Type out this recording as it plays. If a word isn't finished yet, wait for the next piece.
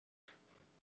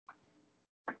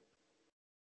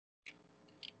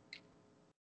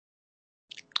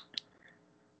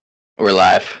We're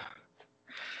live.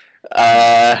 We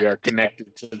are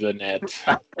connected to the net.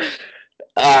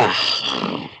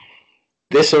 uh,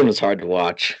 this one was hard to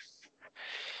watch.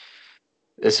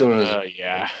 This one was.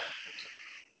 Yeah.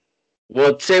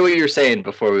 Well, say what you were saying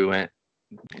before we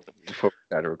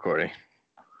started recording.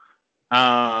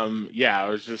 Yeah, I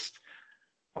was just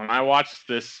when I watched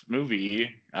this movie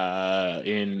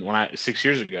in 6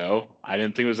 years ago, I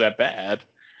didn't think it was that bad.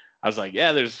 I was like,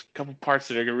 yeah, there's a couple parts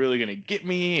that are really gonna get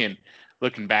me, and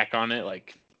looking back on it,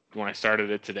 like when I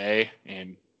started it today,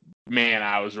 and man,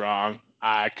 I was wrong.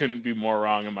 I couldn't be more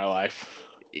wrong in my life.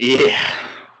 Yeah.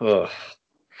 Ugh.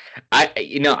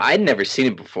 I'd never seen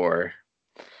it before,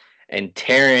 and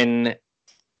Taryn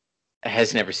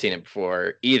has never seen it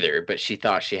before either, but she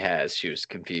thought she has. She was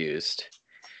confused,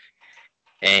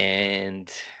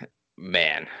 and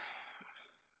man,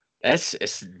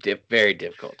 very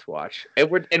difficult to watch.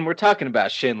 And we're talking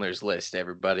about Schindler's List,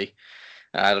 everybody.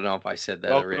 I don't know if I said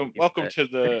that already. Welcome to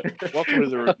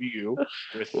the review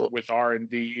with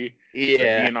R&D or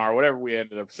Yeah. DNR, whatever we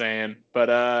ended up saying. But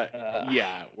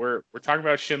yeah, we're talking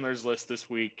about Schindler's List this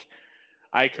week.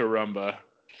 Ay caramba,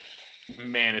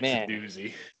 man, it's a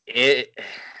doozy. It,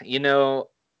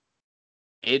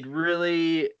 it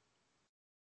really.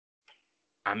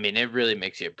 I mean, it really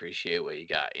makes you appreciate what you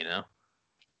got.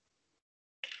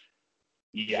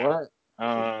 Yeah.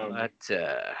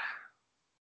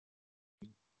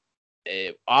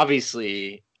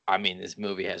 Obviously, I mean, this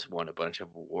movie has won a bunch of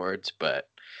awards, but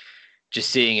just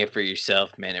seeing it for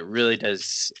yourself, man, it really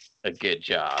does a good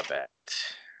job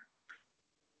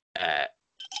at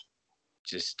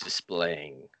just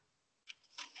displaying,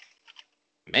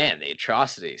 man, the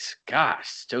atrocities.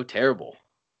 Gosh, so terrible.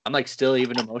 I'm like still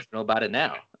even emotional about it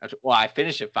now. Well, I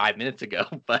finished it 5 minutes ago,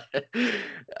 but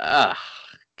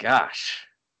gosh.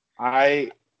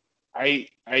 I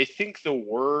think the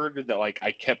word that like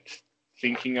I kept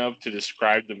thinking of to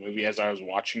describe the movie as I was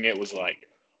watching it was like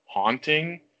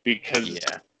haunting, because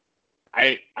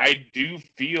I do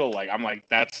feel like I'm like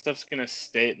that stuff's gonna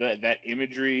stay, that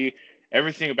imagery,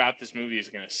 everything about this movie is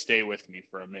gonna stay with me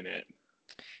for a minute.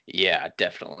 Yeah,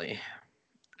 definitely.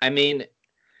 I mean,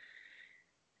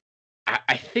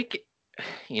 I think,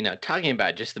 talking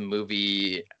about just the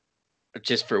movie,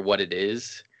 just for what it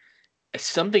is,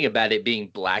 something about it being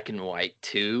black and white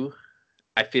too,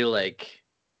 I feel like,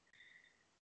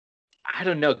 I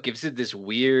don't know, gives it this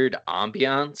weird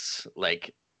ambiance.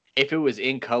 Like, if it was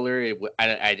in color,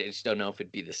 I just don't know if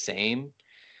it'd be the same.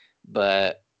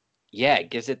 But yeah, it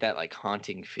gives it that like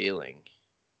haunting feeling,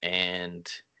 and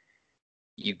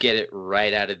you get it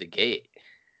right out of the gate.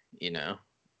 You know,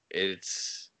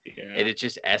 it's and it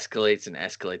just escalates and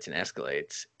escalates and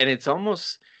escalates, and it's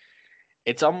almost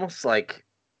like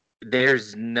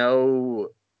there's no,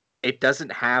 it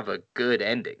doesn't have a good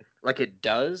ending. Like it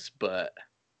does, but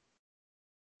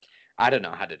I don't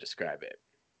know how to describe it.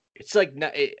 It's like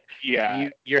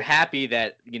you're happy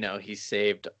that he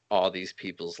saved all these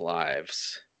people's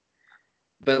lives,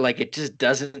 but like it just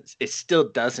doesn't. It still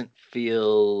doesn't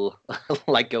feel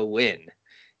like a win.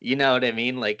 You know what I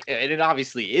mean? Like, and it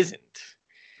obviously isn't.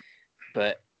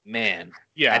 But man,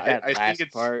 at that last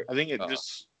part, I think it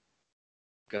just.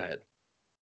 Go ahead.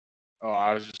 Oh,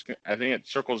 I think it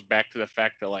circles back to the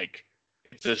fact that like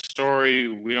it's a story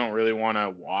we don't really want to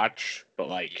watch, but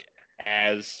like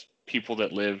as people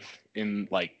that live in,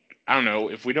 like, I don't know,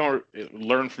 if we don't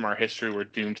learn from our history, we're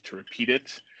doomed to repeat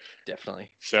it.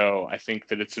 Definitely. So I think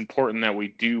that it's important that we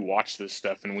do watch this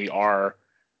stuff, and we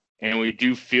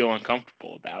do feel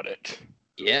uncomfortable about it.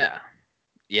 Yeah.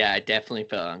 Yeah, I definitely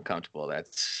felt uncomfortable.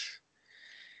 That's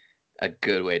a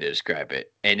good way to describe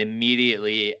it. And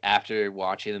immediately after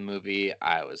watching the movie,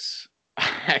 I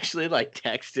actually like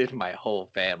texted my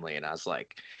whole family, and I was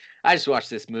like, I just watched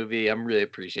this movie. I'm really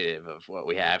appreciative of what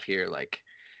we have here. Like,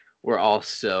 we're all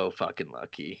so fucking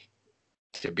lucky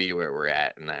to be where we're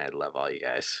at, and I love all you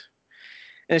guys.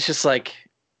 And it's just like,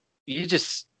 you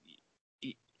just,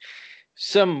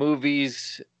 some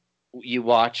movies you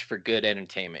watch for good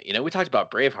entertainment. We talked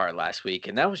about Braveheart last week,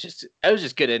 and that was just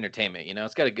good entertainment.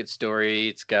 It's got a good story.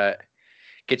 It's got,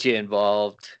 get you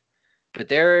involved. But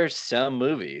there are some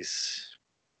movies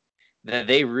that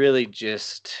they really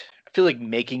just, I feel like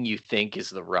making you think is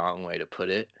the wrong way to put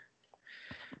it.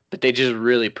 But they just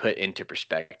really put into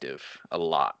perspective a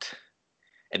lot.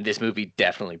 And this movie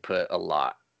definitely put a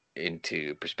lot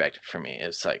into perspective for me.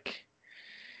 It's like,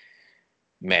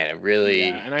 man, it really,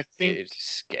 and I think it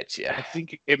just gets you. I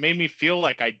think it made me feel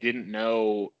like I didn't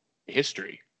know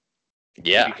history.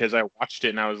 Yeah. Because I watched it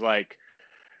and I was like,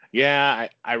 yeah,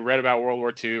 I read about World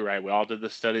War II, right? We all did the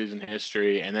studies in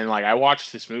history, and then like I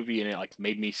watched this movie and it like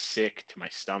made me sick to my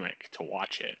stomach to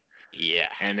watch it. Yeah.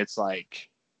 And it's like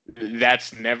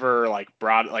that's never like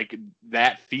brought, like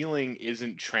that feeling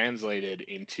isn't translated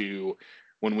into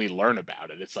when we learn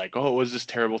about it. It's like, oh, it was this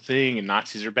terrible thing and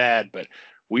Nazis are bad, but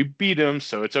we beat them,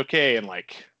 so it's okay. And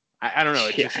like I don't know,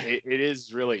 it Yeah. just it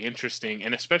is really interesting,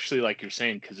 and especially like you're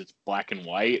saying, because it's black and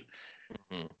white,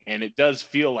 Mhm. and it does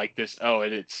feel like this. Oh,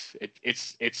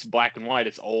 it's black and white.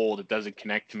 It's old. It doesn't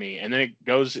connect to me. And then it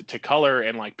goes to color,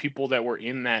 and like people that were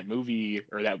in that movie,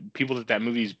 or that people that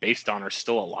movie is based on, are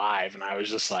still alive. And I was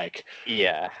just like,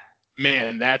 Yeah.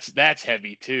 man, that's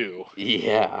heavy too.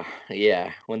 Yeah.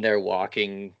 Yeah. When they're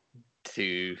walking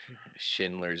to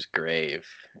Schindler's grave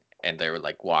and they were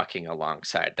like walking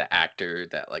alongside the actor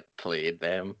that like played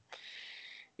them.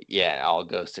 Yeah, it all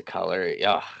goes to color.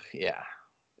 Oh, yeah.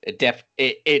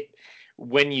 It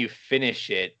when you finish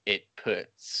it, it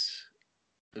puts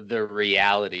the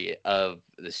reality of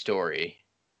the story.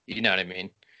 You know what I mean?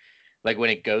 Like when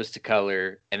it goes to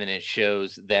color and then it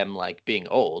shows them like being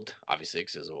old, obviously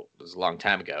because it was a long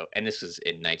time ago, and this was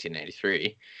in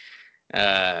 1993.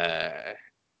 Uh,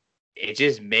 it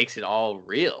just makes it all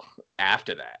real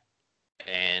after that,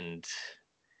 and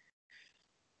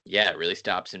yeah, it really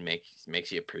stops and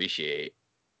makes you appreciate.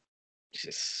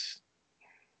 Just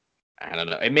I don't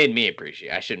know. It made me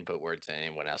appreciate. I shouldn't put words in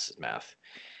anyone else's mouth.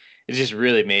 It just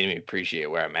really made me appreciate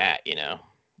where I'm at. You know,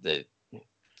 the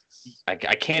I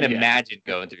can't Yeah, imagine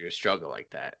going through a struggle like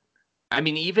that. I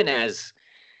mean, even as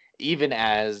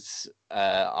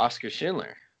Oscar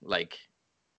Schindler, like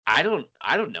I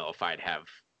don't know if I'd have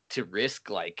to risk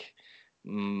like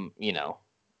you know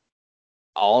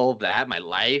all of that my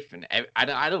life and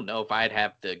I don't know if I'd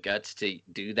have the guts to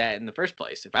do that in the first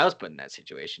place if I was put in that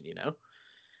situation, you know.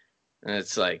 And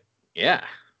it's like, yeah,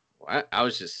 I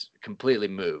was just completely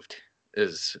moved. It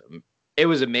was it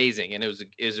was amazing, and it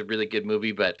was a really good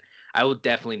movie, but I will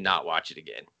definitely not watch it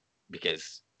again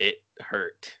because it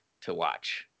hurt to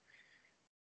watch.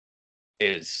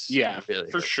 It was yeah,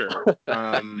 really for sure.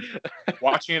 hurtful.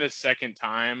 Watching it a second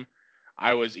time,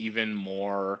 I was even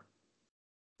more,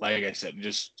 like I said,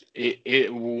 just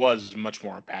it was much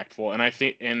more impactful. And I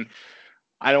think, and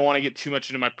I don't want to get too much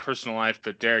into my personal life,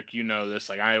 but Derek, you know this.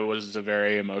 Like, I was a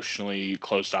very emotionally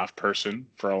closed off person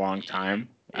for a long time.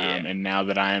 Yeah, And now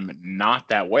that I'm not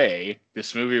that way,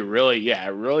 this movie really, yeah, it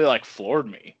really like floored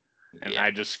me. And yeah,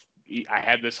 I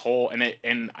had this whole,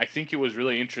 and I think it was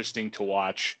really interesting to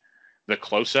watch the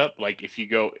close up. Like, if you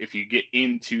get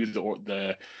into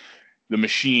the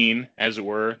machine, as it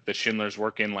were, that Schindler's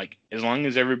working, like, as long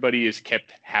as everybody is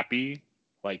kept happy,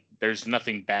 like, there's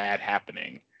nothing bad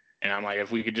happening. And I'm like,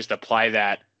 if we could just apply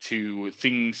that to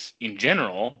things in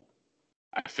general,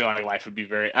 I feel like life would be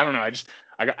very, I don't know.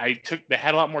 They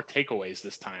had a lot more takeaways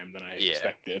this time than I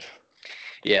yeah, expected.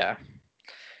 yeah,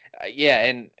 yeah,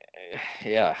 and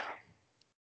yeah,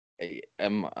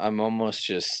 I'm almost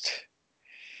just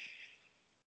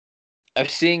I'm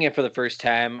seeing it for the first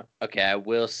time. Okay, I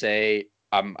will say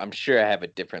I'm sure I have a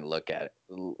different look at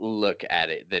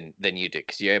it than you did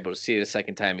because you're able to see it a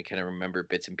second time and kind of remember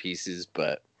bits and pieces.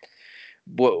 But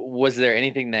what was there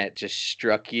anything that just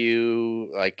struck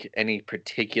you, like any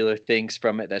particular things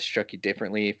from it that struck you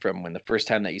differently from when the first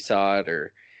time that you saw it,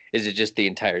 or is it just the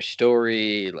entire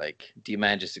story? Like, do you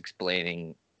mind just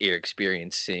explaining your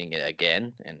experience seeing it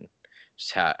again and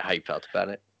just how you felt about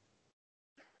it?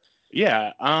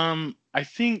 Yeah. I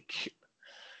think,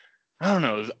 I don't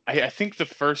know. I think the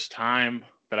first time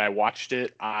that I watched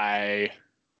it, I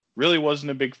really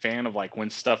wasn't a big fan of like when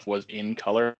stuff was in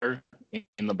color,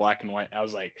 in the black and white. I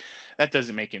was like, that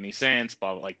doesn't make any sense.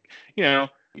 But like, you know,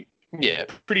 Yeah,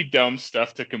 pretty dumb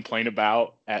stuff to complain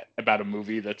about a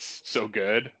movie that's so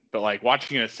good. But like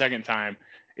watching it a second time,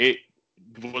 it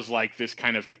was like this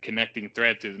kind of connecting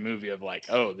thread through the movie of like,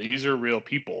 oh, these are real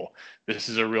people. This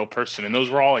is a real person, and those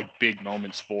were all like big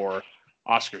moments for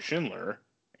Oscar Schindler,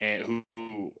 and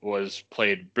who was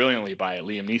played brilliantly by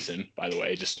Liam Neeson. By the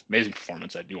way, just amazing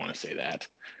performance. I do want to say that.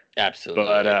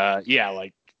 But absolutely. yeah,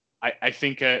 like I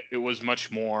think it was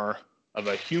much more of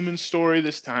a human story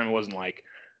this time. It wasn't like,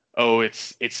 oh,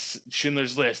 it's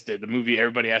Schindler's List, the movie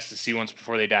everybody has to see once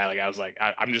before they die. Like I was like,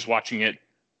 I'm just watching it,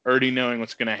 already knowing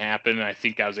what's going to happen. And I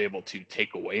think I was able to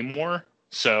take away more.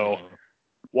 So Mhm.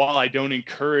 while I don't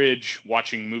encourage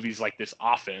watching movies like this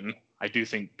often, I do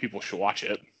think people should watch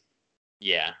it.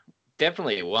 Yeah,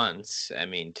 definitely once. I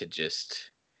mean, to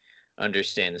just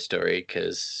understand the story,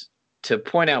 because to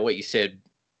point out what you said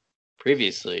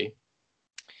previously,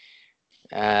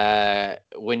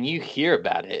 when you hear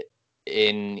about it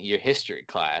in your history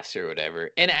class or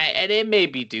whatever, and it may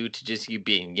be due to just you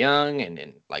being young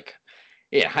and like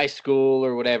yeah, high school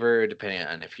or whatever, depending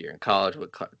on if you're in college,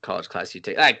 what college class you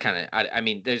take. I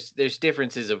mean, there's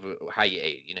differences of how you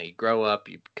age. You know, you grow up,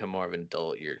 you become more of an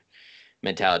adult, your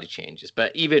mentality changes.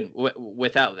 But even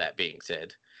without that being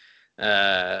said,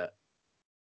 uh,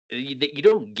 you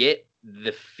don't get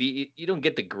you don't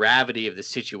get the gravity of the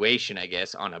situation, I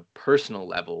guess, on a personal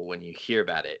level when you hear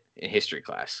about it in history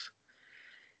class,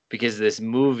 because this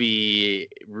movie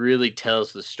really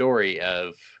tells the story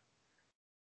of,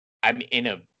 I mean,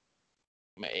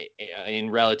 in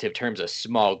relative terms, a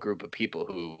small group of people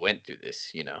who went through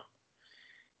this, you know,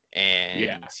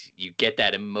 Yeah. and you get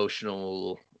that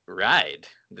emotional ride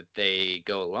that they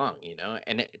go along, you know,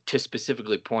 and to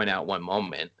specifically point out one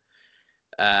moment,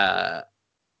 uh,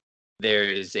 there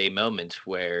is a moment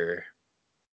where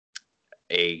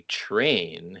a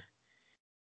train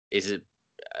is it.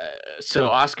 So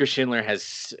Oscar Schindler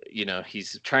has, you know,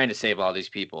 he's trying to save all these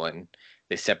people, and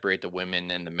they separate the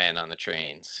women and the men on the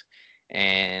trains,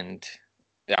 and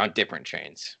they're on different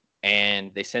trains,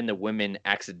 and they send the women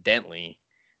accidentally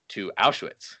to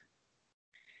Auschwitz.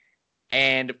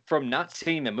 And from not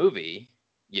seeing the movie,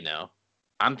 you know,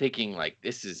 I'm thinking like,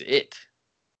 this is it.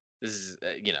 This is,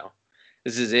 you know,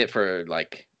 this is it for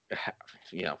like,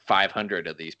 500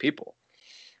 of these people.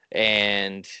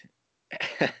 And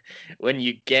when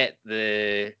you get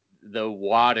the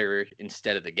water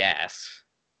instead of the gas,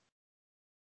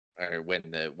 or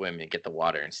when the women get the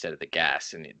water instead of the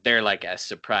gas, and they're like as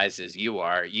surprised as you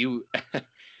are, you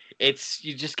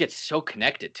just get so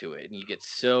connected to it, and you get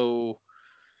so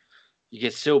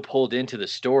pulled into the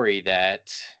story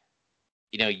that,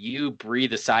 you know, you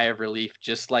breathe a sigh of relief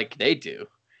just like they do.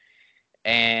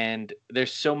 And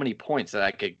there's so many points that I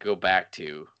could go back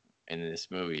to in this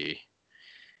movie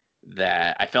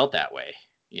that I felt that way,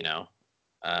 you know.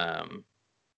 Um,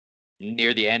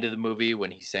 Near the end of the movie,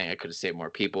 when he's saying I could have saved more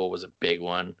people, was a big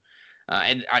one.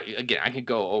 And I could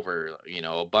go over, you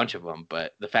know, a bunch of them,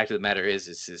 but the fact of the matter is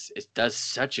it does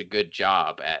such a good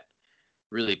job at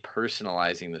really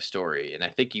personalizing the story. And I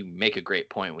think you make a great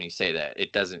point when you say that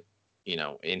it doesn't, you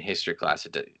know, in history class,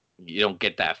 you don't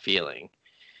get that feeling.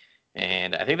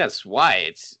 And I think that's why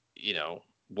it's, you know,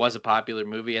 was a popular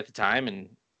movie at the time, and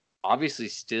obviously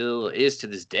still is to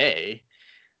this day,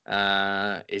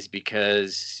 is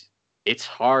because it's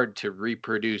hard to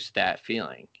reproduce that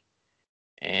feeling.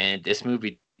 And this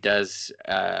movie does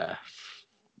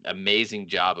amazing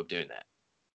job of doing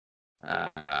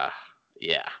that.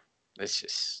 Yeah, it's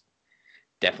just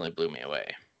definitely blew me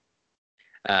away.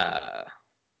 Uh,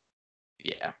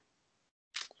 yeah,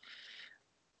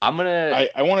 I'm gonna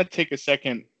I want to take a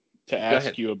second to go ask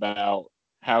ahead. you about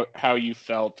how you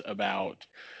felt about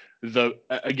the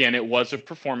again, it was a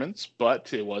performance,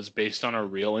 but it was based on a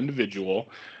real individual.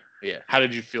 Yeah, How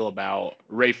did you feel about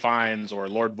Ray Fiennes or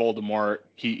Lord Voldemort?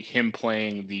 Him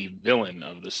playing the villain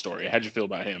of the story. How'd you feel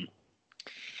about him?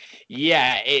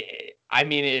 yeah. I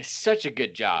mean, it's such a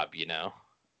good job, you know,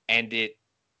 and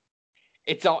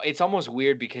it's almost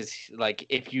weird because, like,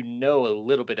 if you know a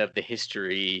little bit of the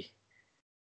history,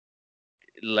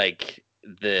 like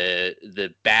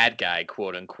the bad guy,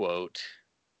 quote unquote,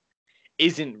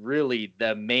 isn't really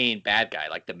the main bad guy.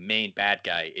 Like, the main bad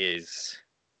guy is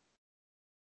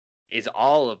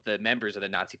all of the members of the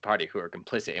Nazi party who are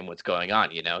complicit in what's going on,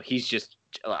 you know. He's just,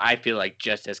 I feel like,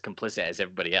 just as complicit as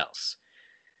everybody else.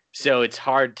 So it's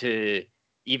hard to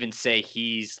even say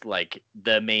he's like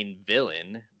the main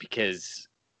villain, because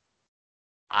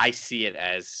I see it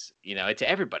as, you know, it's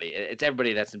everybody. It's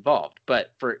everybody that's involved.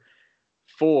 But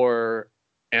for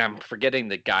and I'm forgetting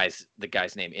the guy's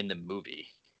name in the movie,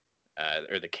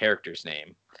 or the character's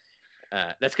name.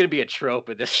 That's going to be a trope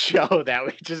of this show,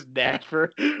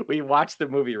 that we watch the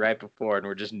movie right before, and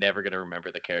we're just never going to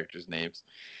remember the characters' names.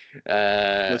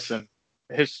 Uh, Listen,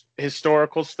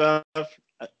 historical stuff,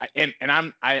 I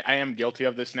am guilty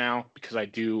of this now because I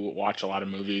do watch a lot of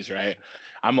movies, right?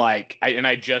 I'm like,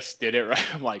 I just did it,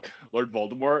 right? I'm like Lord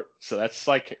Voldemort, so that's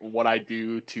like what I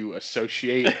do to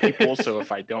associate people. So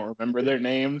if I don't remember their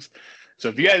names, so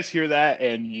if you yeah. guys hear that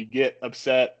and you get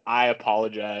upset, I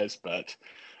apologize, but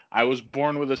I was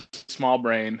born with a small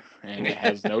brain and it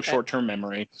has no short-term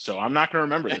memory, so I'm not going to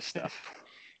remember this stuff.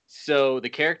 So the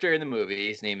character in the movie,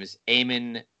 his name is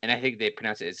Eamon, and I think they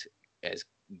pronounce it as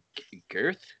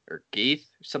Girth or Geeth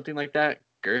or something like that.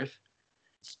 Girth.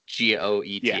 It's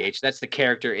Yeah, Goeth. That's the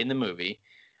character in the movie,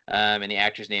 and the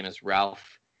actor's name is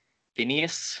Ralph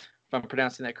Phineas, if I'm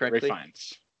pronouncing that Ray correctly.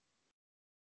 Fiennes.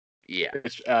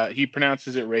 Yeah. He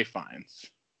pronounces it Ray Fiennes.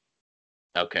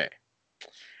 Okay.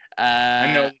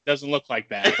 I know Uh, it doesn't look like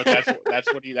that, but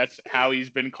that's how he's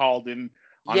been called in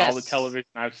on all the yes. television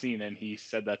I've seen, and he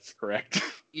said that's correct.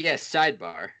 Yes.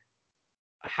 Sidebar.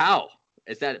 How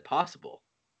is that possible?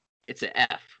 It's an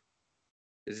F.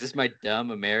 Is this my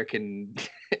dumb American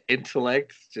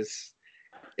intellect? Just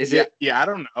is Yeah, it? yeah, I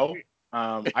don't know.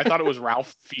 I thought it was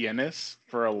Ralph Fiennes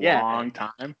for a Yeah, long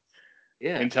time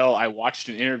yeah, until I watched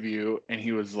an interview and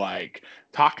he was like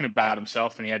talking about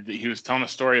himself and he was telling a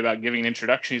story about giving an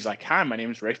introduction. He's like, "Hi, my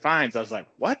name is Ray Fiennes." I was like,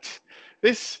 "What?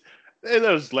 This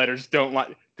those letters don't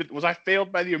like. Was I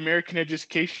failed by the American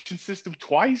education system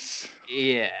twice?"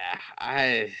 yeah.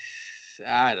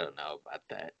 I don't know about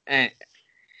that.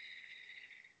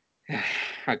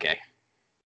 Okay,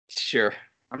 sure.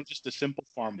 I'm just a simple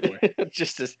farm boy.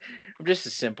 just a, I'm just a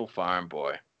simple farm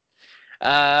boy.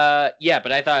 Yeah,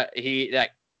 but I thought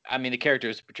I mean, the character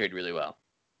was portrayed really well,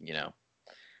 you know.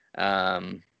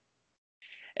 Um,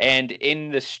 and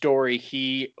in the story,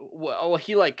 he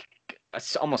like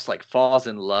almost like falls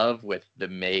in love with the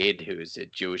maid who's a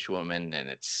Jewish woman,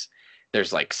 and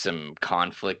there's like some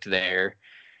conflict there.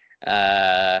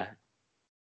 Uh,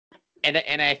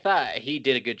 and I thought he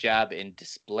did a good job in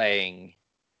displaying,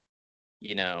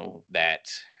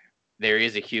 that there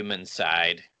is a human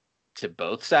side to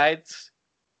both sides,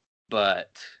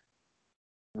 but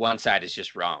one side is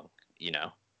just wrong, you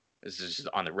know. This is just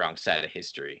on the wrong side of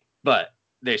history. But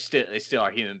they still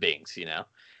are human beings,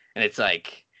 And it's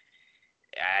like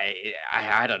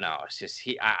I don't know. It's just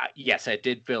yes, I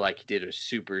did feel like he did a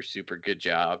super super good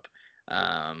job.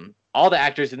 All the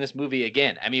actors in this movie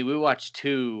again. I mean, we watched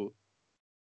two,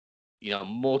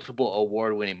 multiple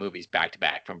award winning movies back to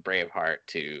back, from Braveheart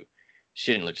to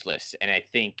Schindler's List, and I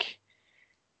think,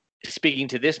 speaking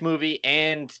to this movie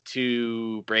and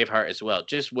to Braveheart as well,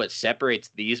 just what separates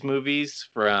these movies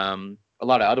from a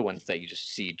lot of other ones that you just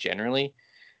see generally,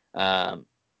 um,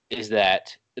 is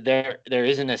that there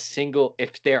isn't a single,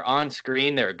 if they're on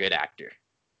screen, they're a good actor.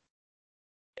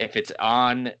 If it's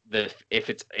on the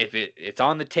it's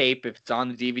on the tape, if it's on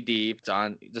the DVD, if it's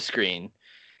on the screen,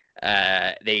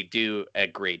 they do a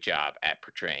great job at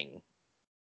portraying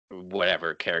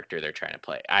whatever character they're trying to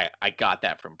play. I got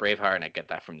that from Braveheart, and I get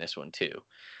that from this one too.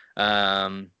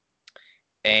 Um,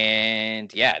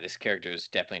 and yeah, this character is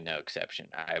definitely no exception.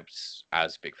 I was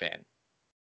a big fan.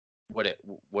 What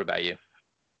about you?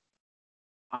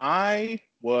 I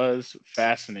was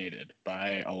fascinated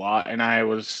by a lot, and I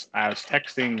was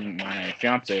texting my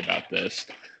fiance about this,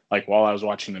 like while I was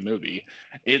watching the movie.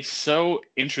 It's so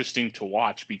interesting to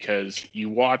watch because you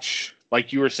watch,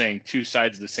 like you were saying, two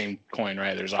sides of the same coin,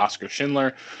 right? There's Oscar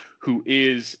Schindler, who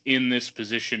is in this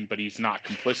position, but he's not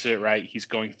complicit, right? He's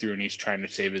going through and he's trying to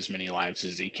save as many lives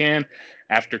as he can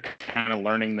after kind of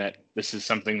learning that this is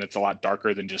something that's a lot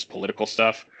darker than just political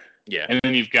stuff. Yeah, And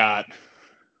then you've got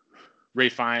Ray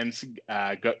Fiennes,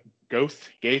 Girth,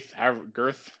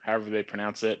 however they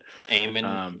pronounce it,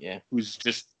 Eamon. Yeah, who's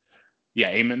just,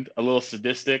 yeah, Eamon, a little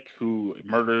sadistic, who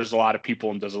murders a lot of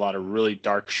people and does a lot of really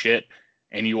dark shit.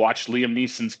 And you watch Liam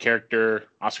Neeson's character,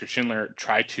 Oscar Schindler,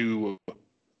 try to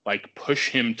like push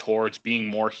him towards being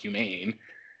more humane.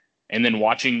 And then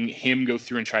watching him go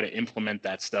through and try to implement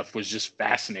that stuff was just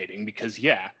fascinating because,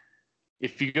 yeah,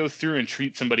 if you go through and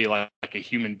treat somebody like a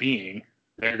human being,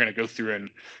 they're going to go through and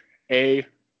a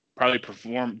probably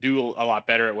do a lot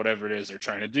better at whatever it is they're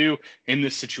trying to do. In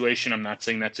this situation, I'm not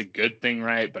saying that's a good thing,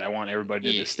 right? But I want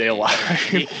everybody to stay alive.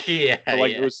 yeah, But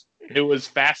like yeah, it was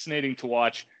fascinating to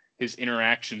watch his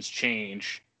interactions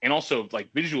change. And also,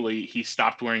 like, visually, he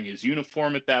stopped wearing his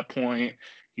uniform at that point.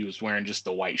 He was wearing just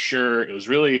the white shirt. It was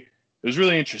really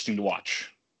interesting to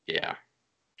watch. yeah.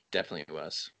 Definitely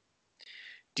was.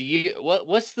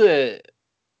 What's the?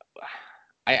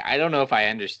 I don't know if I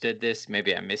understood this.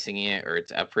 Maybe I'm missing it, or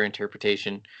it's up for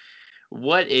interpretation.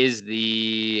 What is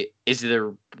the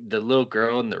little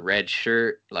girl in the red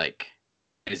shirt like?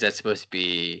 Is that supposed to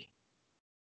be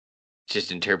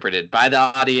just interpreted by the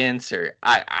audience, or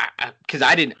because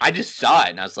I just saw it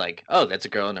and I was like, oh, that's a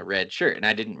girl in a red shirt, and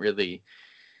I didn't really,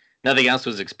 nothing else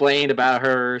was explained about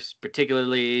her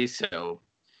particularly, so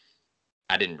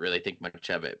I didn't really think much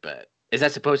of it. But is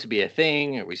that supposed to be a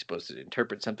thing? Are we supposed to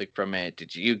interpret something from it?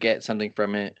 Did you get something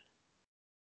from it?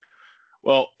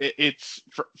 Well, it's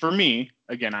for me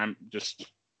again.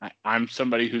 I'm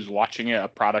somebody who's watching it, a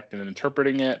product, and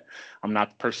interpreting it. I'm not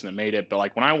the person that made it, but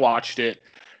like when I watched it,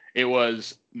 it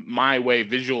was my way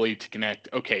visually to connect.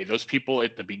 Okay, those people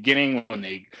at the beginning when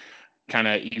they kind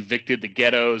of evicted the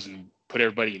ghettos and put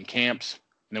everybody in camps,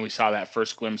 and then we saw that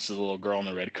first glimpse of the little girl in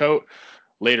the red coat.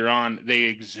 Later on, they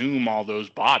exhume all those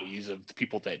bodies of the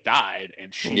people that died,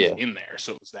 and she's Yeah. in there.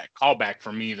 So it was that callback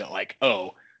for me that like,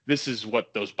 oh, this is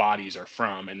what those bodies are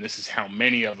from, and this is how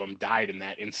many of them died in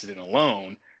that incident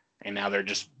alone, and now they're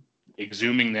just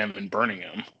exhuming them and burning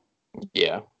them.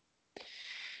 Yeah.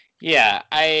 Yeah,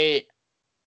 I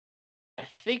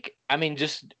think, I mean,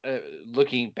 just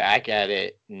looking back at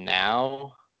it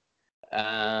now,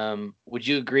 would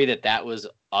you agree that that was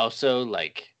also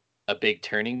like a big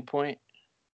turning point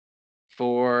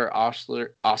for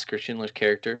Oscar Schindler's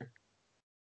character?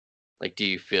 Like, do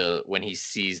you feel when he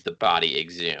sees the body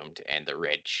exhumed and the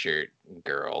red shirt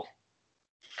girl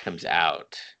comes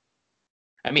out?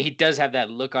 I mean, he does have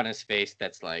that look on his face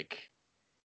that's like,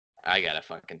 I gotta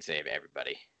fucking save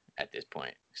everybody at this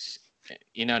point.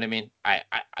 You know what I mean?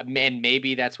 Man,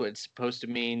 maybe that's what it's supposed to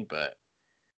mean, but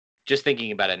just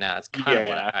thinking about it now, it's kind of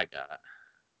what Yeah. I got.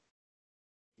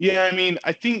 Yeah, I mean,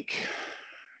 I think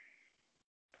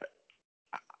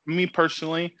me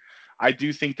personally, I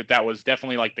do think that that was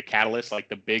definitely like the catalyst, like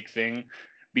the big thing.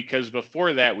 Because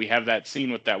before that, we have that scene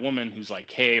with that woman who's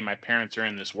like, hey, my parents are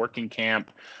in this working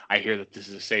camp. I hear that this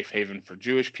is a safe haven for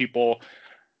Jewish people.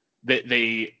 That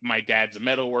my dad's a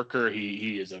metal worker.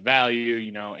 He is a value,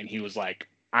 you know, and he was like,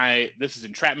 this is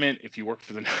entrapment. If you work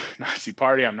for the Nazi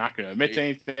party, I'm not going to admit to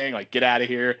anything. Like, get out of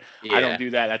here. I don't Yeah, do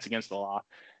that. That's against the law.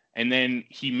 And then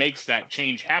he makes that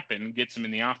change happen, gets him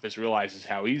in the office, realizes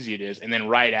how easy it is, and then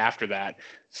right after that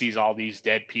sees all these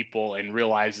dead people and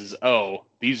realizes, oh,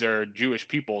 these are Jewish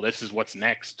people. This is what's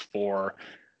next for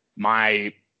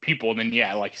my people. And then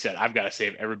yeah, like you said, I've got to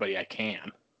save everybody I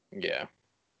can. yeah.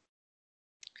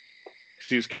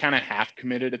 He was kind of half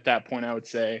committed at that point, I would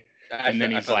say. And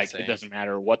then I he's felt the like, it same. doesn't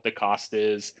matter what the cost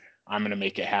is. I'm going to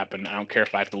make it happen. I don't care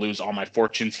if I have to lose all my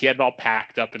fortunes. He had it all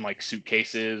packed up in like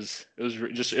suitcases. It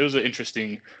was an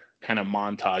interesting kind of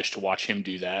montage to watch him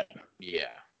do that. Yeah,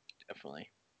 definitely.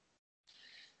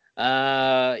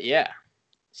 Yeah.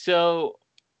 So,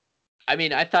 I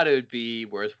mean, I thought it would be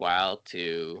worthwhile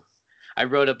to. I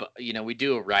wrote up, we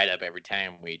do a write up every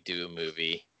time we do a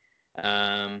movie.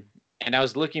 Um, and I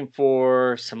was looking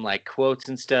for some like quotes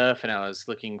and stuff, and I was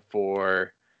looking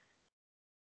for,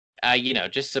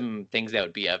 just some things that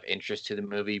would be of interest to the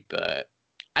movie, but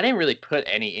I didn't really put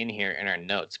any in here in our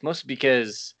notes, mostly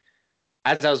because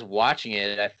as I was watching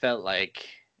it, I felt like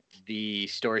the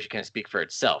story should kind of speak for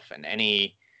itself, and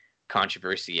any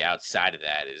controversy outside of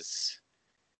that is,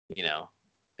 you know,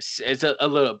 it's a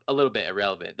little bit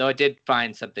irrelevant. Though I did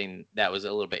find something that was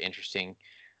a little bit interesting.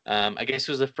 I guess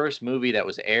it was the first movie that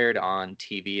was aired on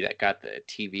TV that got the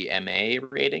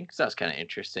TVMA rating, so that was kind of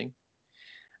interesting.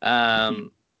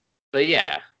 Um, but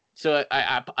yeah, so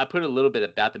I put a little bit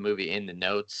about the movie in the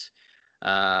notes,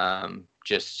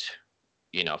 just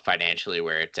financially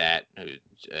where it's at,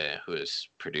 who is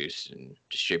produced and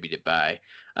distributed by,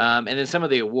 and then some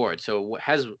of the awards. So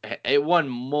it won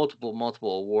multiple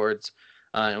awards,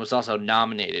 and was also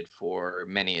nominated for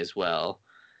many as well.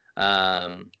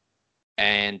 Um,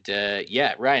 and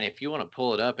yeah, Ryan, if you want to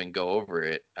pull it up and go over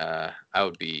it, I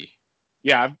would be.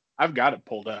 Yeah, I've got it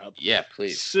pulled up. Yeah,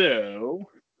 please. So,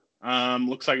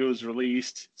 looks like it was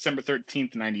released December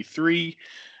 13th, 93.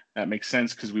 That makes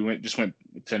sense because we just went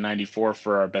to 94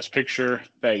 for our best picture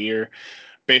that year,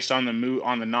 based on the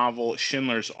novel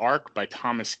Schindler's Ark by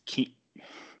Thomas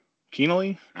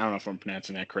Keanly. I don't know if I'm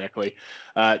pronouncing that correctly.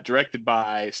 Directed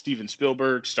by Steven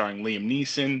Spielberg, starring Liam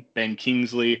Neeson, Ben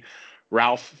Kingsley,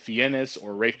 Ralph Fiennes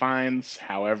or Ray Fiennes,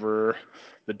 however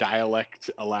the dialect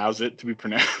allows it to be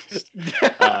pronounced.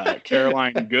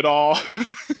 Caroline Goodall.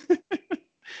 You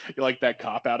like that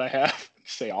cop out I have?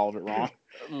 Say all of it wrong.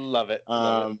 Love it.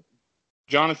 Love it.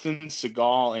 Jonathan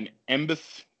Segal and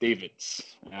Embeth Davids.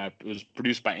 It was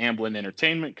produced by Amblin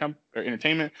Entertainment,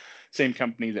 same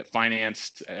company that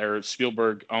financed or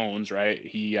Spielberg owns. Right,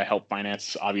 he helped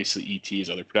finance obviously E.T.'s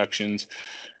other productions.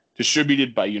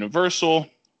 Distributed by Universal.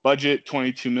 Budget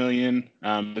 $22 million.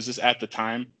 Is this at the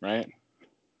time, right?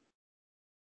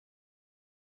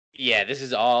 Yeah, this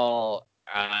is all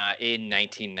in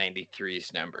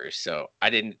 1993's numbers, so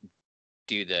I didn't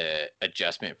do the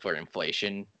adjustment for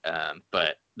inflation,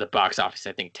 but the box office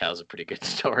I think tells a pretty good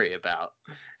story about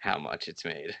how much it's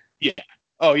made. Yeah.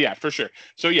 Oh yeah, for sure.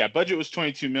 So yeah, budget was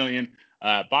 22 million.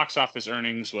 Box office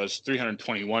earnings was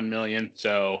 321 million.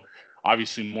 So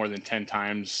obviously more than 10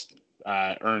 times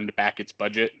earned back its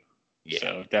budget. Yeah.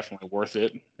 So definitely worth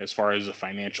it as far as a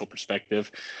financial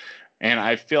perspective. And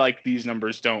I feel like these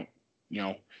numbers don't,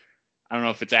 I don't know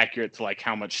if it's accurate to like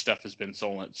how much stuff has been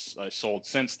sold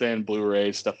since then,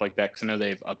 Blu-ray stuff like that. Because I know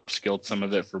they've upskilled some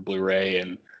of it for Blu-ray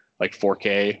and like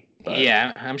 4K. But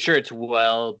yeah, I'm sure it's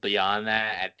well beyond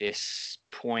that at this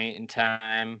point in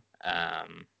time.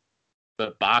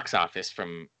 But box office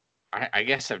from, I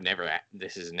guess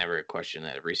this is never a question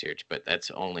that I've researched, but it's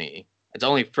only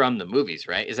from the movies,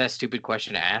 right? Is that a stupid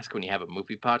question to ask when you have a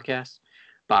movie podcast?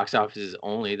 Box office is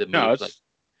only the no, movie, like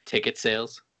ticket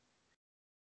sales.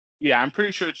 Yeah, I'm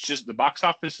pretty sure it's just the box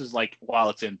office is like while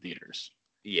it's in theaters.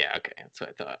 Yeah, okay, that's what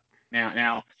I thought.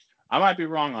 Now, I might be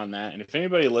wrong on that, and if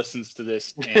anybody listens to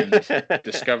this and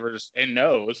discovers and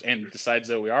knows and decides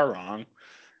that we are wrong,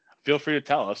 feel free to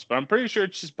tell us. But I'm pretty sure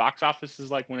it's just box office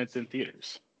is like when it's in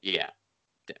theaters. Yeah,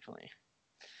 definitely.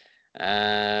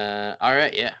 All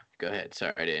right, yeah, go ahead.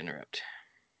 Sorry to interrupt.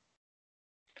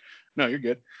 No, you're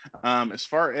good. As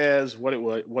far as what it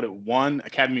won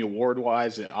Academy Award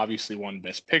wise, it obviously won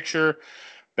Best Picture,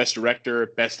 Best Director,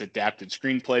 Best Adapted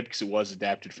Screenplay because it was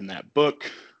adapted from that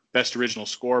book, Best Original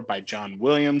Score by John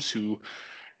Williams, who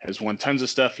has won tons of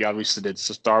stuff. He obviously did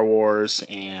Star Wars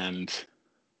and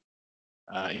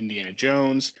Indiana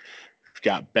Jones. We've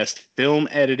got Best Film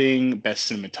Editing,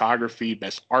 Best Cinematography,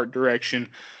 Best Art Direction.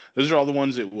 Those are all the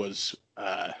ones that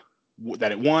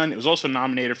it won. It was also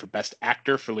nominated for Best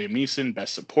Actor for Liam Neeson,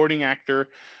 Best Supporting Actor,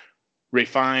 Ray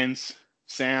Fiennes,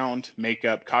 Sound,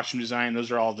 Makeup, Costume Design.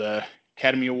 Those are all the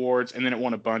Academy Awards, and then it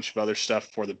won a bunch of other stuff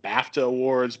for the BAFTA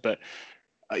Awards. But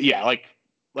yeah, like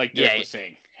Derek Yeah, was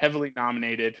saying, heavily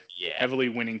nominated, yeah, heavily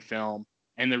winning film.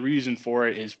 And the reason for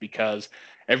it is because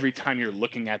every time you're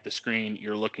looking at the screen,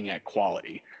 you're looking at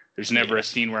quality. There's never yeah. a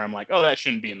scene where I'm like, oh, that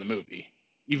shouldn't be in the movie.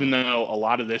 Even Mm. though a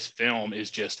lot of this film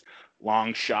is just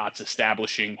long shots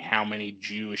establishing how many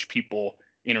Jewish people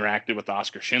interacted with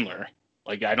Oscar Schindler.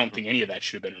 Like, I don't think any of that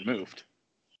should have been removed.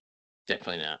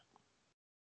 Definitely not.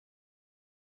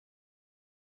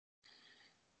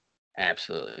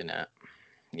 Absolutely not.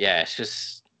 Yeah, it's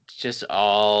just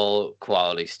all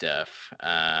quality stuff.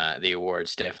 The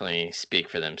awards definitely speak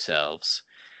for themselves.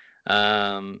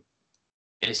 Um,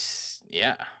 it's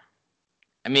yeah.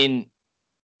 I mean,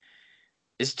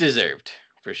 it's deserved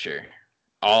for sure.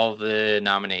 All the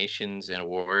nominations and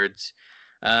awards.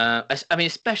 I mean,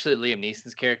 especially Liam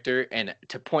Neeson's character, and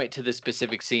to point to the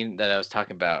specific scene that I was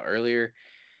talking about earlier,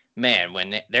 man,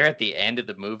 when they're at the end of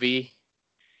the movie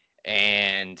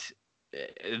and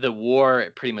the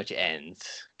war pretty much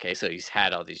ends. Okay, so he's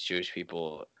had all these Jewish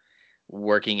people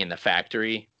working in the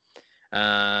factory,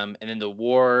 and then the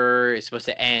war is supposed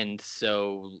to end.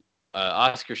 So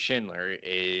Oscar Schindler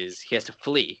he has to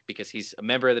flee because he's a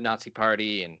member of the Nazi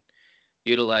Party and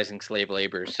utilizing slave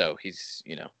labor. So he's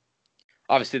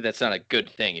obviously that's not a good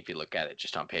thing if you look at it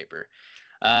just on paper.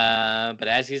 But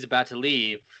as he's about to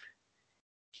leave,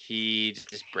 he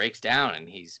just breaks down and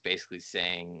he's basically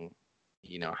saying,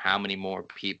 how many more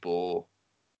people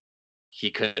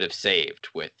he could have saved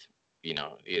with,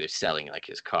 either selling like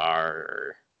his car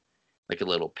or like a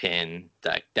little pin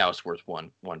that was worth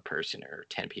one person or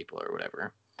 10 people or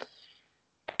whatever.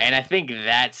 And I think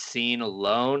that scene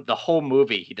alone, the whole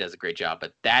movie, he does a great job,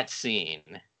 but that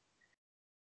scene,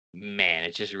 man,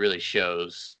 it just really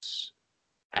shows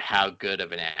how good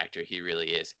of an actor he really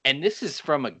is. And this is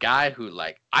from a guy who,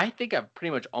 like, I think I've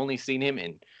pretty much only seen him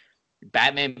in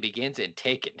Batman Begins and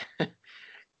Taken.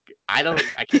 I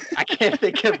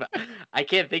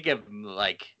can't think of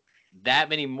like that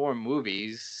many more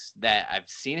movies that I've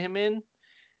seen him in.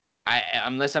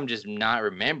 Unless I'm just not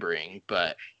remembering,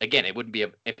 but again, it wouldn't be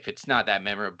if it's not that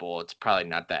memorable, it's probably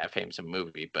not that famous a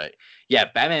movie. But yeah,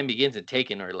 Batman Begins and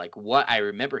Taken are like what I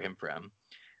remember him from,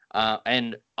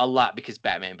 and a lot because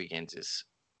Batman Begins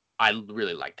I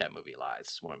really like that movie a lot.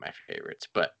 It's one of my favorites.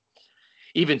 But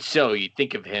even so, you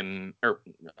think of him, or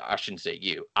I shouldn't say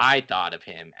you. I thought of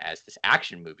him as this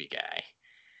action movie guy,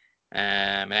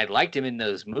 and I liked him in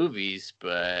those movies.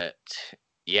 But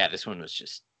yeah, this one was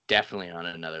just definitely on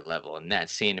another level. And that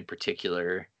scene in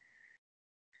particular,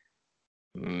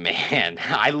 man,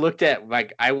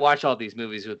 I watch all these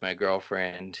movies with my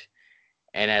girlfriend,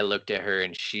 and I looked at her,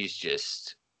 and she's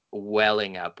just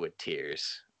welling up with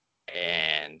tears.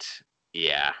 And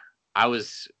yeah, I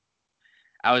was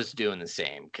I was doing the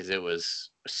same because it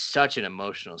was such an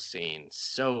emotional scene,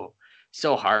 so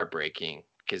heartbreaking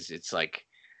because it's like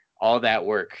all that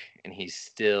work and he's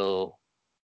still,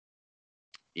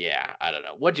 yeah, I don't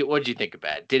know. What'd you think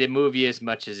about it? Did it move you as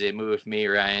much as it moved me,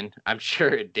 Ryan? I'm sure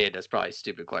it did. That's probably a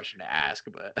stupid question to ask,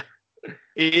 but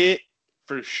It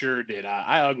for sure did.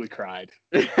 I ugly cried.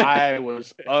 I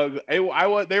was ugly. I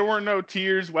was. There were no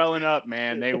tears welling up,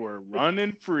 man. They were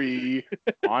running free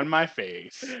on my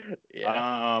face. yeah,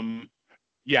 Um,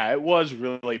 yeah, it was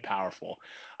really powerful.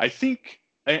 I think,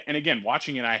 and again,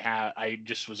 watching it, I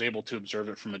just was able to observe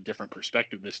it from a different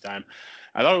perspective this time.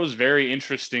 I thought it was very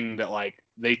interesting that like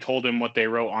they told him what they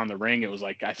wrote on the ring. It was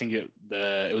like I think it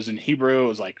was in Hebrew. It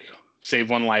was like save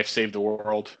one life, save the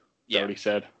world. Is that yeah, what he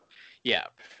said? yeah.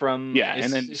 Yeah,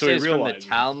 and then It so he says from the realizes.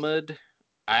 Talmud.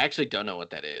 I actually don't know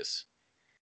what that is.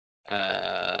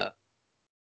 Uh,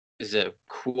 is a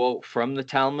quote from the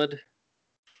Talmud?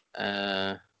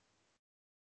 Uh,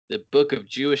 the book of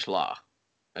Jewish law.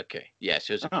 Okay, yeah.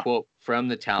 So it's a Oh, quote from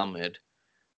the Talmud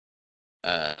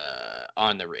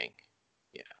on the ring.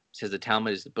 Yeah, it says the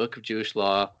Talmud is the book of Jewish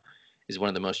law, is one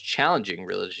of the most challenging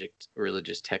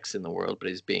religious texts in the world, but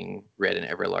is being read in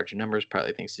ever larger numbers,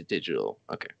 partly thanks to digital.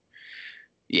 Okay,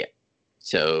 yeah.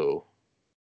 So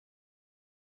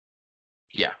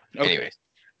yeah. okay. Anyways,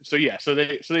 So yeah, so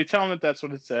they tell him that that's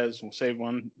what it says. We'll save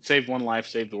one life,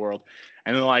 save the world.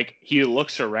 And then like he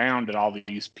looks around at all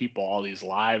these people, all these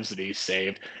lives that he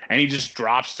saved, and he just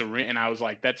drops the ring. And I was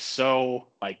like, that's so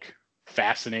like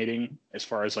fascinating as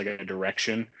far as like a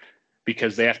direction,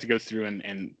 because they have to go through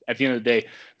and at the end of the day,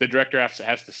 the director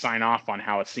has to sign off on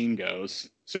how a scene goes.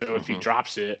 So if he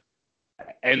drops it,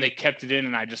 and they kept it in,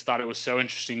 and I just thought it was so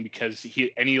interesting because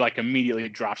he like immediately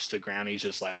drops to the ground. He's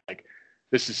just like,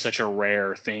 this is such a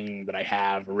rare thing that I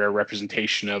have, a rare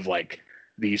representation of like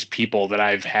these people that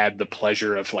I've had the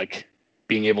pleasure of like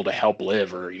being able to help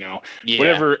live, or yeah,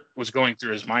 whatever was going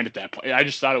through his mind at that point. I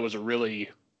just thought it was a really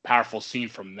powerful scene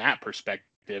from that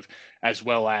perspective, as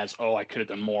well as, oh, I could have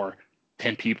done more,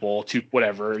 10 people, two,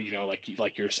 whatever,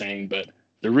 like you're saying. But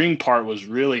the ring part was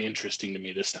really interesting to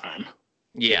me this time.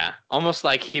 yeah. Almost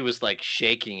like he was like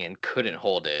shaking and couldn't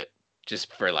hold it,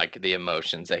 just for like the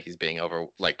emotions that he's being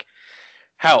like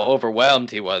how overwhelmed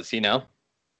he was, And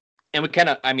we kind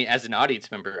of, I mean, as an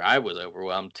audience member, I was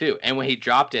overwhelmed too. And when he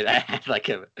dropped it, I had like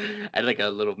a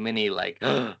little mini like,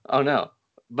 oh no.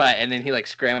 But and then he like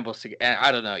scrambles to, and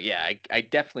I don't know. Yeah, I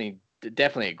definitely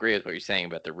agree with what you're saying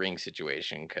about the ring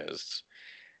situation, because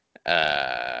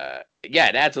yeah,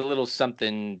 it adds a little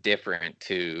something different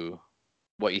to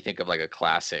what you think of like a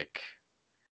classic.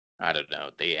 I don't know,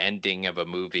 the ending of a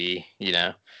movie.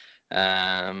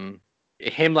 Um,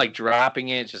 him like dropping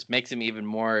it just makes him even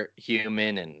more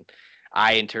human, and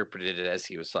I interpreted it as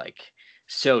he was like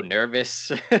so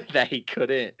nervous that he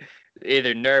couldn't,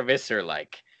 either nervous or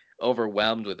like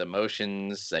overwhelmed with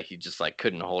emotions that he just like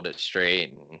couldn't hold it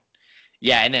straight. And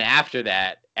yeah, and then after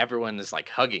that, everyone is like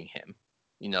hugging him.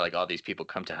 Like all these people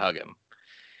come to hug him,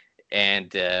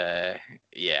 and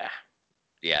yeah,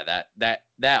 yeah,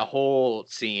 that whole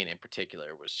scene in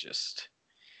particular was just,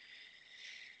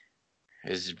 it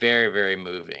was very, very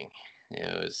moving.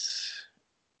 It was.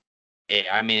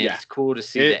 I mean, Yeah. it's cool to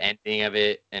see the It ending of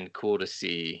it, and cool to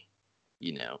see,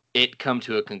 it come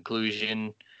to a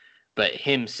conclusion. But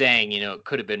him saying, it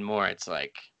could have been more. It's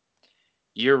like,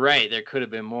 you're right. There could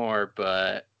have been more,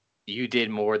 but you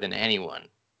did more than anyone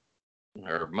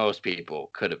or most people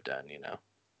could have done.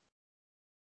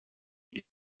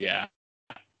 yeah.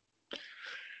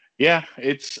 Yeah,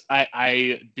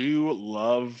 I do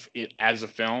love it as a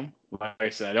film. Like I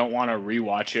said, I don't want to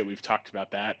rewatch it. We've talked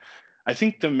about that. I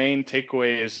think the main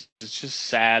takeaway is it's just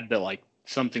sad that like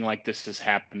something like this has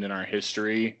happened in our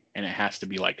history, and it has to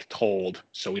be like told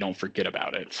so we don't forget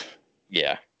about it.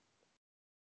 Yeah.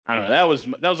 I don't know. That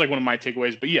was like one of my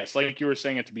takeaways. But yes, like you were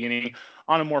saying at the beginning,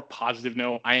 on a more positive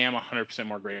note, I am 100%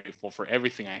 more grateful for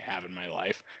everything I have in my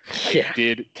life. I Yeah.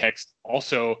 did text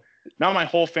also, not my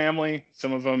whole family.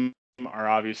 Some of them are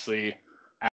obviously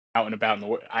out and about in the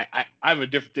world. I have a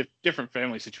different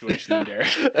family situation than Derek.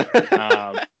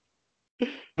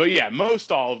 But yeah,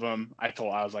 most all of them I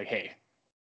was like, hey,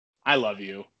 I love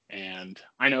you. And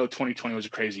I know 2020 was a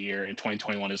crazy year, and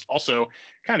 2021 is also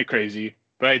kind of crazy,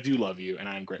 but I do love you, and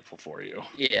I'm grateful for you.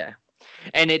 Yeah.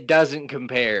 And it doesn't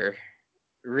compare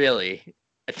really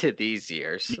to these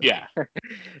years. Yeah,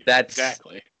 That's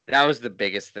exactly. that was the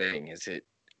biggest thing, is it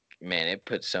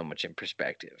puts so much in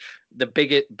perspective. The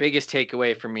biggest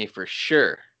takeaway for me for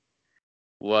sure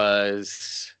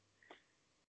was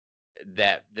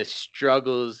that the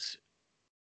struggles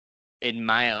in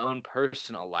my own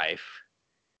personal life,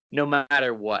 no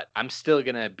matter what, I'm still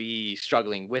going to be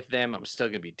struggling with them. I'm still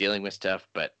going to be dealing with stuff.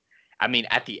 But I mean,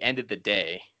 at the end of the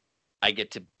day, I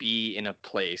get to be in a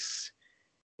place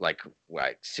like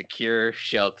secure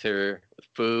shelter,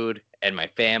 food, and my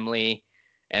family,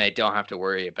 and I don't have to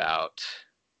worry about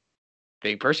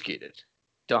being persecuted.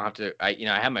 Don't have to. I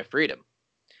have my freedom,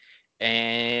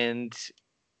 and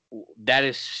that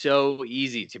is so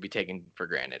easy to be taken for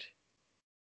granted,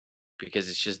 because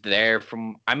it's just there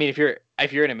from. I mean, if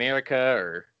you're in America,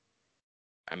 or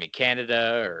I mean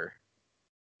Canada, or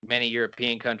many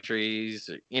European countries,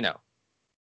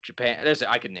 Japan.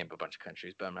 I could name a bunch of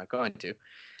countries, but I'm not going to.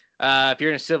 If you're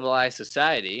in a civilized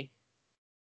society,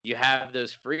 you have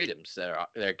those freedoms that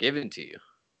are given to you.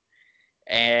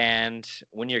 And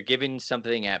when you're given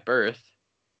something at birth,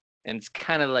 and it's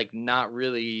kind of like not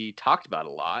really talked about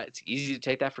a lot, it's easy to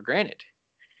take that for granted.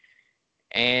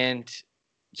 And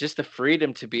just the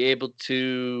freedom to be able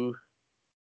to,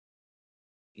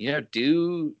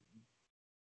 do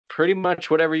pretty much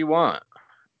whatever you want.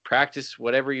 Practice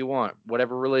whatever you want,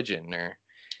 whatever religion, or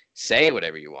say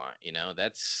whatever you want.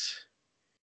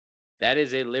 That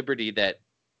is a liberty that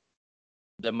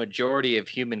the majority of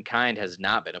humankind has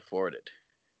not been afforded.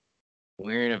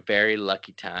 We're in a very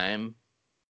lucky time,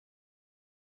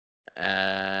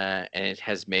 and it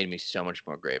has made me so much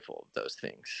more grateful of those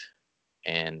things.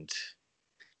 And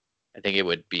I think it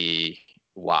would be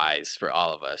wise for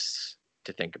all of us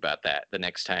to think about that the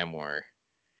next time we're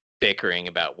bickering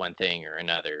about one thing or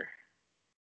another.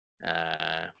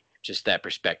 Just that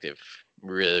perspective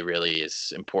really, really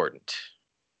is important.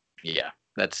 Yeah,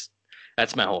 that's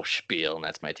my whole spiel, and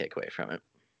that's my takeaway from it.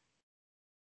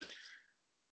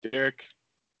 Derek,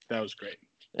 that was great.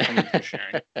 Thank you for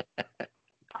sharing.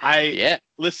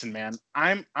 Listen, man,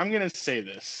 I'm gonna say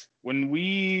this. When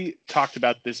we talked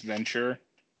about this venture,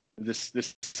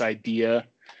 this idea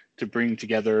to bring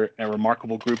together a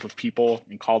remarkable group of people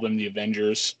and call them the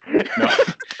Avengers. No.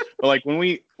 But like when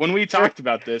we talked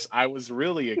about this, I was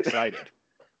really excited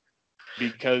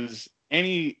because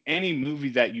any movie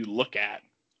that you look at,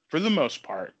 for the most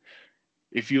part,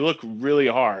 if you look really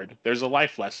hard, there's a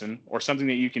life lesson or something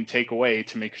that you can take away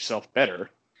to make yourself better.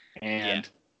 And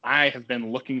I have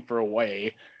been looking for a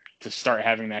way to start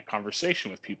having that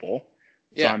conversation with people.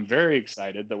 So I'm very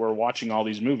excited that we're watching all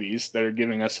these movies that are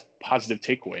giving us positive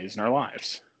takeaways in our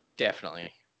lives.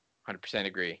 Definitely. 100%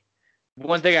 agree.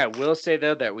 One thing I will say,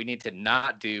 though, that we need to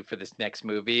not do for this next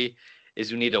movie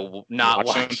is we need to not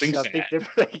watch something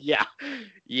different.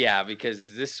 Yeah, because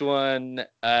this one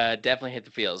definitely hit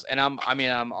the feels. And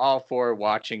I'm all for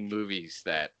watching movies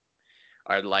that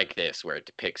are like this, where it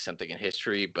depicts something in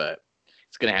history, but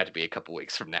it's gonna have to be a couple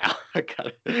weeks from now.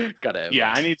 gotta.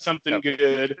 Yeah, I need something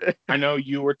good. I know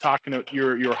you were talking.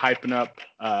 You're hyping up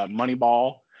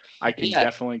Moneyball. I can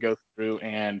definitely go through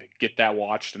and get that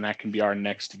watched, and that can be our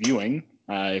next viewing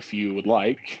if you would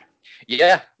like.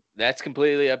 Yeah, that's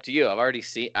completely up to you.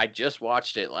 I just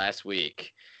watched it last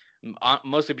week,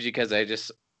 mostly because I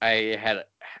had it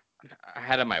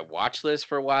on my watch list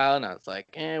for a while, and I was like,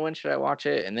 when should I watch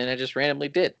it? And then I just randomly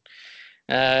did,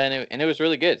 and it was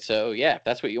really good. So yeah, if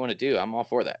that's what you want to do, I'm all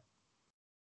for that.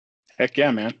 Heck yeah,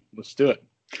 man, let's do it.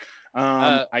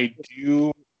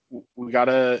 We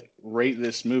gotta rate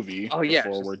this movie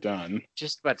before we're done.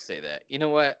 Just about to say that. You know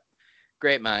what?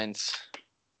 Great minds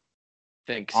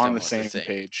think on the same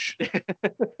page.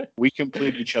 We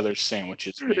complete each other's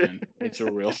sandwiches, man. It's a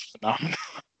real phenomenon.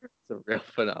 It's a real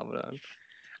phenomenon.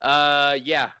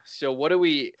 Yeah. So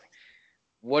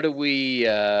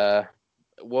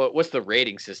what's the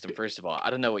rating system? First of all,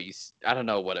 I don't know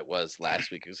what it was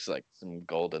last week. It was like some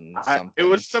golden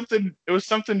something. It was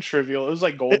something trivial. It was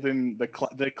like golden, the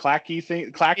clacky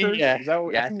thing, clackers. Yeah. Is that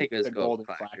what, I think it was golden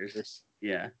clackers.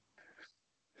 Yeah.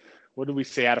 What did we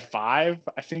say out of 5?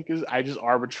 I think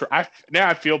now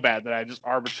I feel bad that I just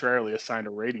arbitrarily assigned a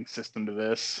rating system to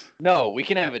this. No, we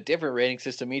can have a different rating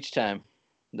system each time.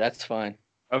 That's fine.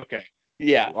 Okay.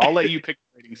 Yeah. I'll let you pick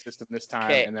the rating system this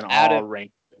time, and then I'll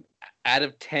rank it. Out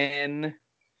of 10,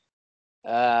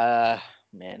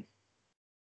 man,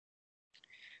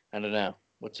 I don't know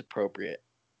what's appropriate.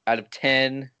 Out of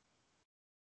 10,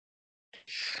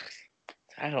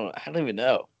 I don't even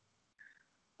know.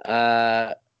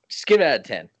 Just give it out of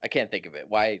 10. I can't think of it.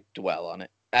 Why dwell on it?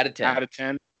 Out of 10. Out of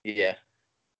 10? Yeah.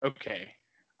 Okay.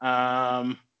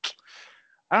 I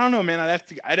don't know, man.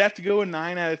 I'd have to go a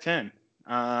 9 out of 10.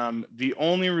 The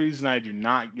only reason I do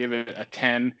not give it a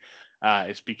 10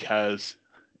 is because,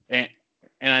 and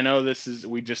I know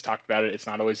we just talked about it. It's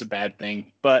not always a bad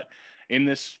thing, but in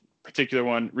this particular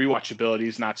one, rewatchability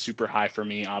is not super high for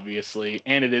me, obviously,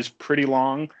 and it is pretty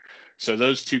long. So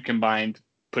those two combined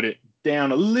put it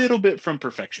down a little bit from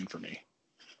perfection for me.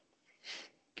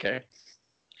 Okay.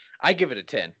 I give it a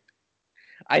 10.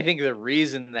 I think the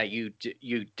reason that you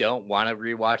don't want to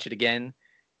rewatch it again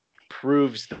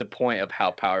proves the point of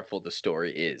how powerful the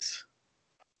story is.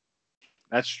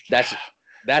 That's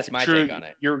my true. take on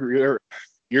it.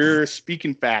 You're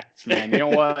speaking facts, man. You know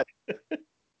what?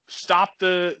 Stop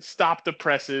the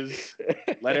presses.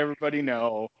 Let everybody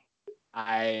know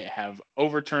I have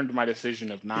overturned my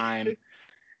decision of 9.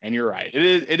 And you're right.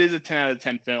 It is a 10 out of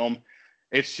 10 film.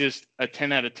 It's just a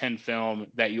 10 out of 10 film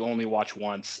that you only watch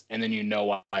once, and then you know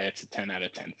why it's a 10 out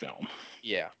of 10 film.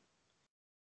 Yeah.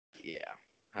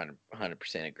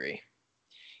 100% agree.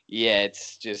 Yeah,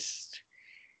 it's just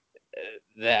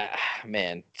that,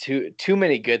 man, too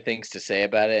many good things to say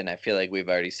about it, and I feel like we've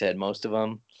already said most of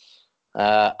them.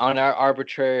 On our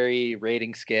arbitrary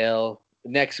rating scale,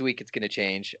 next week it's going to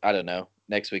change. I don't know.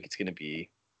 Next week it's going to be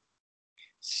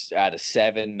out of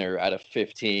 7 or out of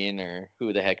 15 or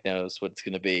who the heck knows what it's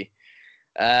going to be.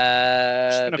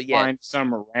 Just gonna But yeah, find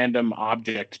some random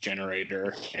object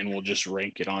generator and we'll just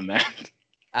rank it on that.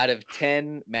 out of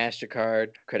 10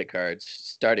 MasterCard credit cards,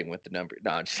 starting with the number.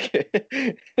 No, I'm just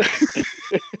kidding.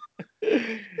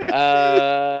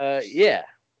 Yeah,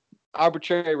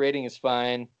 arbitrary rating is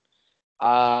fine.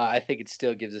 I think it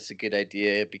still gives us a good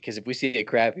idea because if we see a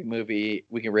crappy movie,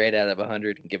 we can rate it out of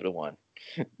 100 and give it a 1.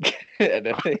 And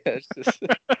I think that's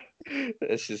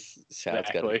just how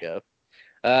it's got to Exactly. go.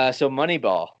 So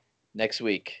Moneyball next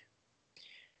week.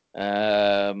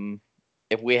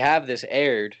 If we have this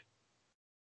aired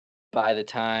by the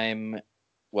time,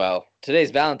 well,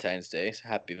 today's Valentine's Day, so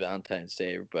happy Valentine's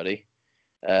Day, everybody.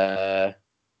 If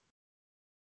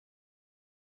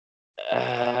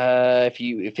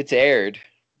it's aired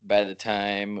by the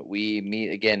time we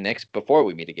meet again before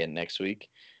we meet again next week,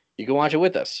 you can watch it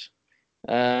with us.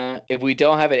 If we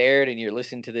don't have it aired and you're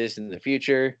listening to this in the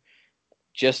future,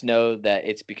 just know that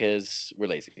it's because we're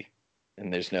lazy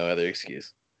and there's no other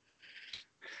excuse.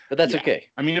 But that's okay.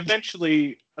 I mean,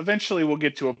 eventually we'll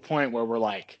get to a point where we're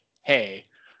like, hey,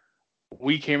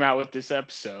 we came out with this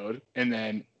episode, and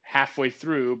then halfway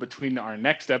through, between our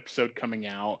next episode coming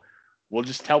out, we'll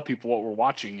just tell people what we're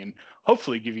watching and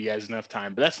hopefully give you guys enough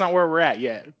time. But that's not where we're at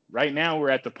yet. Right now,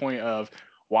 we're at the point of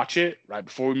watch it right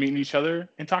before we meet each other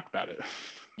and talk about it.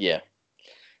 Yeah,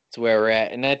 it's where we're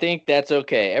at, and I think that's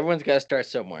okay. Everyone's got to start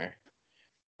somewhere,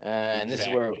 and this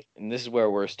is where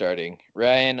we're starting.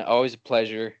 Ryan, always a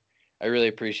pleasure. I really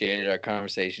appreciated our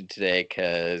conversation today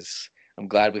because I'm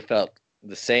glad we felt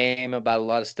the same about a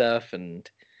lot of stuff and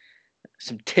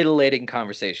some titillating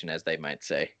conversation, as they might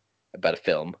say, about a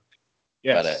film.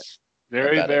 Yes,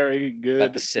 very good.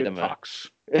 About the cinema. Good talks.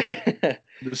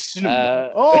 The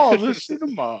cinema. The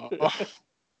cinema.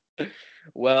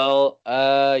 Well,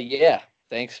 yeah.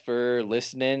 Thanks for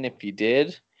listening. If you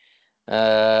did,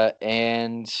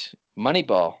 and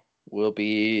Moneyball will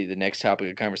be the next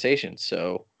topic of conversation.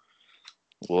 So,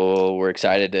 we're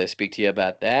excited to speak to you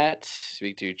about that.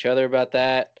 Speak to each other about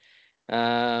that.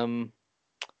 And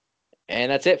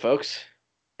that's it, folks.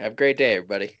 Have a great day,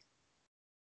 everybody.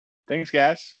 Thanks,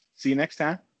 guys. See you next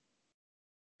time.